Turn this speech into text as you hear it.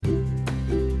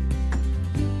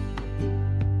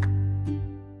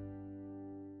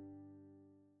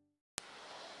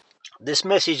This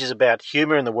message is about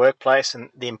humour in the workplace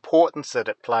and the importance that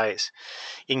it plays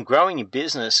in growing your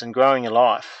business and growing your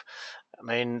life. I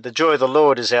mean, the joy of the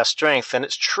Lord is our strength, and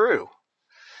it's true.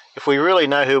 If we really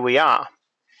know who we are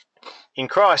in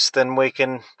Christ, then we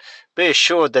can be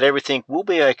assured that everything will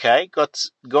be okay.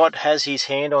 God has his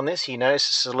hand on this. He knows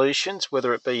the solutions,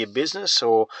 whether it be your business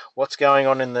or what's going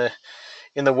on in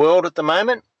the world at the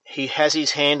moment. He has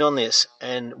his hand on this,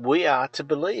 and we are to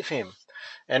believe him.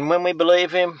 And when we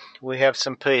believe him, we have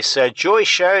some peace. So joy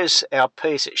shows our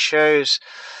peace. It shows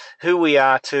who we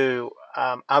are to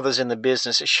others in the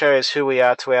business. It shows who we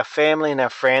are to our family and our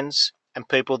friends and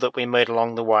people that we meet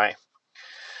along the way.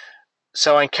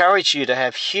 So I encourage you to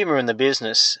have humour in the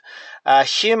business.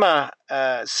 Humour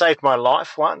saved my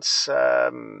life once.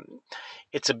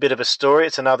 It's a bit of a story.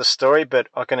 It's another story, but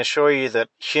I can assure you that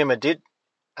humour did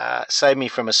save me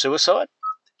from a suicide.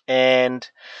 And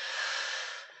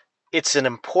it's an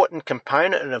important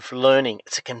component of learning.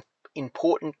 It's an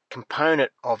important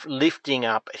component of lifting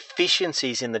up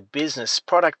efficiencies in the business,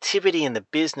 productivity in the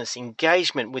business,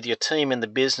 engagement with your team in the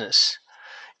business.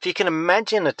 If you can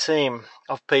imagine a team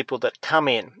of people that come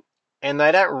in and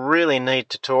they don't really need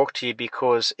to talk to you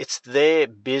because it's their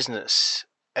business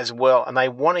as well, and they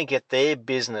want to get their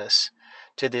business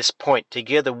to this point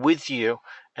together with you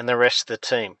and the rest of the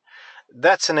team.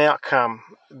 That's an outcome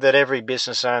that every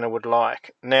business owner would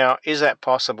like. Now, is that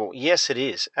possible? Yes, it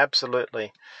is.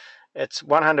 Absolutely. It's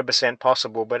 100%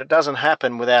 possible, but it doesn't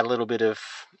happen without a little bit of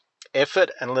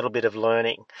effort and a little bit of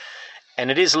learning.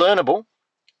 And it is learnable,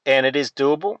 and it is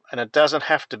doable, and it doesn't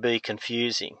have to be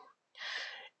confusing.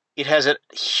 It has a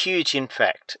huge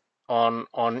impact on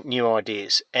new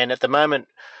ideas. And at the moment,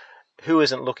 who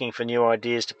isn't looking for new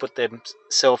ideas to put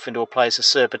themselves into a place of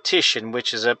surpetition,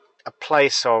 which is a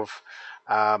place of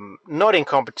not in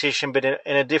competition, but in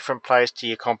a different place to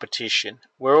your competition.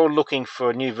 We're all looking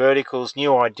for new verticals,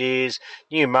 new ideas,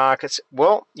 new markets.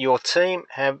 Well, your team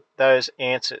have those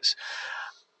answers.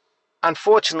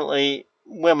 Unfortunately,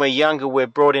 when we're younger, we're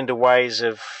brought into ways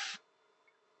of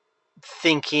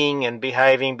thinking and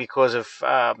behaving because of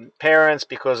parents,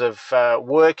 because of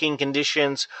working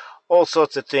conditions, all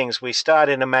sorts of things. We start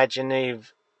an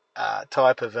imaginative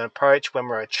type of an approach when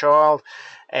we're a child,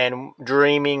 and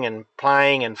dreaming and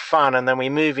playing and fun, and then we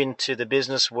move into the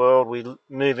business world. We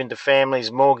move into families,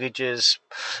 mortgages,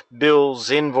 bills,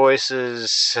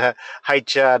 invoices,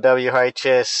 HR,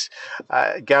 WHS,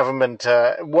 government,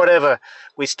 whatever.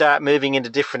 We start moving into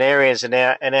different areas, and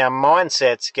our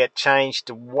mindsets get changed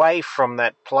away from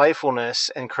that playfulness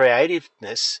and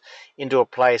creativeness into a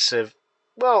place of,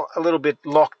 well, a little bit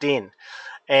locked in.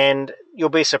 And you'll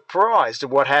be surprised at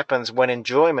what happens when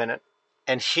enjoyment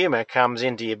and humour comes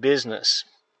into your business.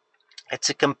 It's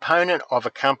a component of a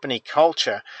company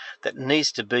culture that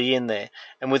needs to be in there.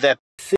 And with that